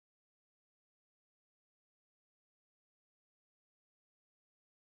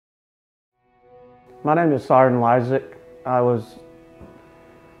My name is Sergeant Lisek. I was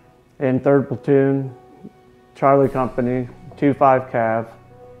in 3rd Platoon, Charlie Company, 2-5 Cav,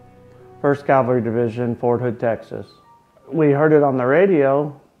 1st Cavalry Division, Fort Hood, Texas. We heard it on the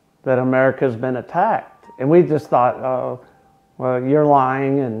radio that America's been attacked. And we just thought, oh, well, you're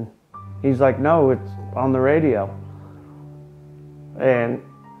lying. And he's like, no, it's on the radio. And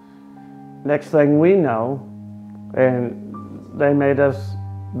next thing we know, and they made us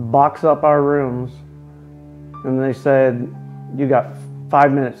box up our rooms. And they said, you got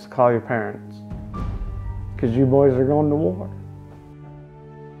 5 minutes to call your parents because you boys are going to war.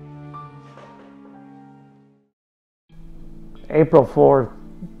 April 4th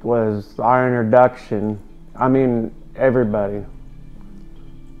was our introduction, everybody,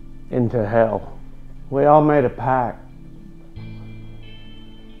 into hell. We all made a pact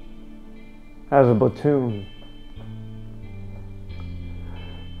as a platoon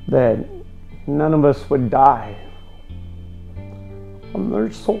that none of us would die on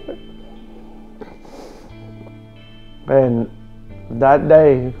their soil. And that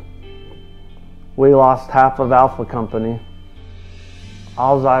day, we lost half of Alpha Company.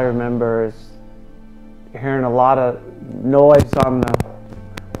 All I remember is hearing a lot of noise on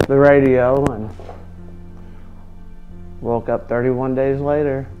the radio, and woke up 31 days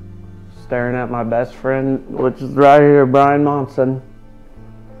later, staring at my best friend, which is right here, Brian Monson,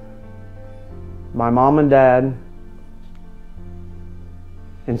 my mom and dad,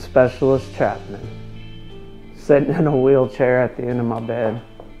 and Specialist Chapman, sitting in a wheelchair at the end of my bed.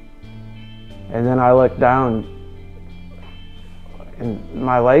 And then I looked down and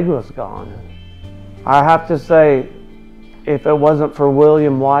my leg was gone. I have to say, if it wasn't for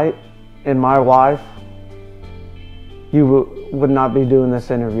William White and my wife, you would not be doing this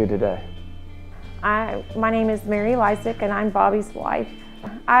interview today. My name is Mary Lisek and I'm Bobby's wife.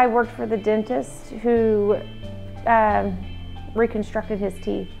 I worked for the dentist who reconstructed his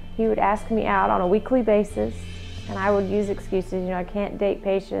teeth. He would ask me out on a weekly basis and I would use excuses, I can't date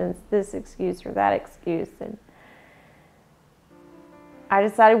patients, this excuse or that excuse. And I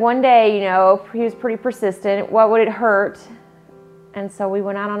decided one day, he was pretty persistent, what would it hurt? And so we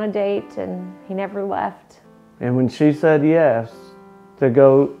went out on a date and he never left. And when she said yes to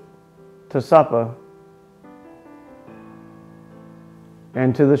go to supper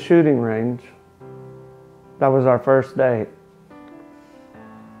and to the shooting range, that was our first date.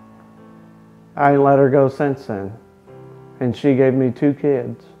 I ain't let her go since then. And she gave me 2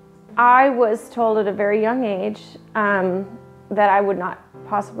 kids. I was told at a very young age that I would not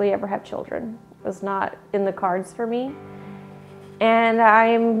possibly ever have children. It was not in the cards for me. And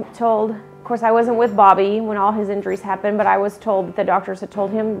I'm told, of course I wasn't with Bobby when all his injuries happened, but I was told that the doctors had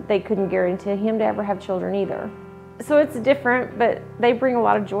told him they couldn't guarantee him to ever have children either. So it's different, but they bring a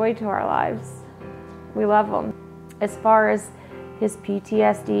lot of joy to our lives. We love them. As far as his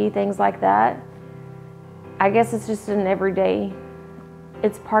PTSD, things like that, I guess it's just an everyday,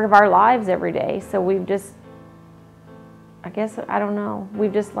 it's part of our lives every day. So we've just, I don't know,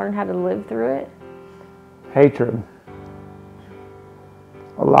 we've just learned how to live through it. Hatred.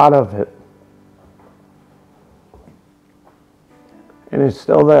 A lot of it. And it's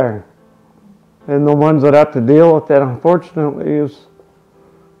still there. And the ones that have to deal with it, unfortunately, is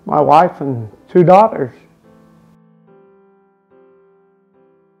my wife and 2 daughters.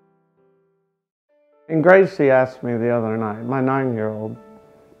 And Gracie asked me the other night, my 9-year-old,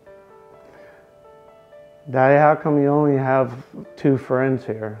 Daddy, how come you only have 2 friends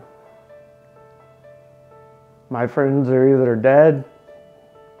here? My friends are either dead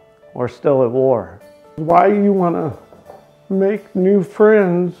or still at war. Why do you want to make new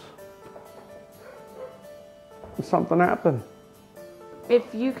friends when something happened?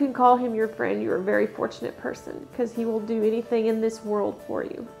 If you can call him your friend, you're a very fortunate person because he will do anything in this world for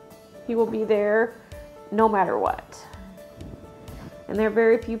you. He will be there no matter what. And there are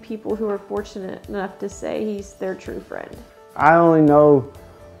very few people who are fortunate enough to say he's their true friend. I only know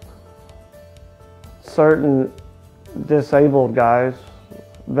certain disabled guys,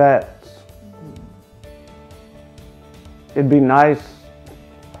 vets. It'd be nice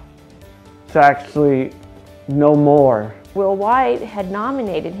to actually know more. Will White had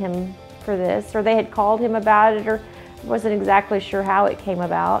nominated him for this, or they had called him about it, or wasn't exactly sure how it came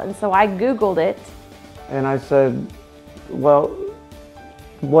about. And so I Googled it. And I said, well,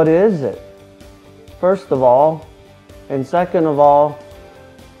 what is it? First of all, and second of all,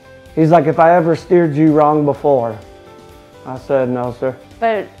 he's like, if I ever steered you wrong before. I said, no, sir.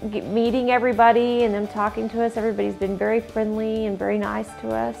 But meeting everybody and them talking to us, everybody's been very friendly and very nice to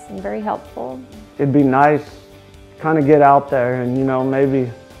us and very helpful. It'd be nice to kind of get out there and,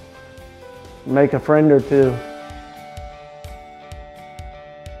 maybe make a friend or two.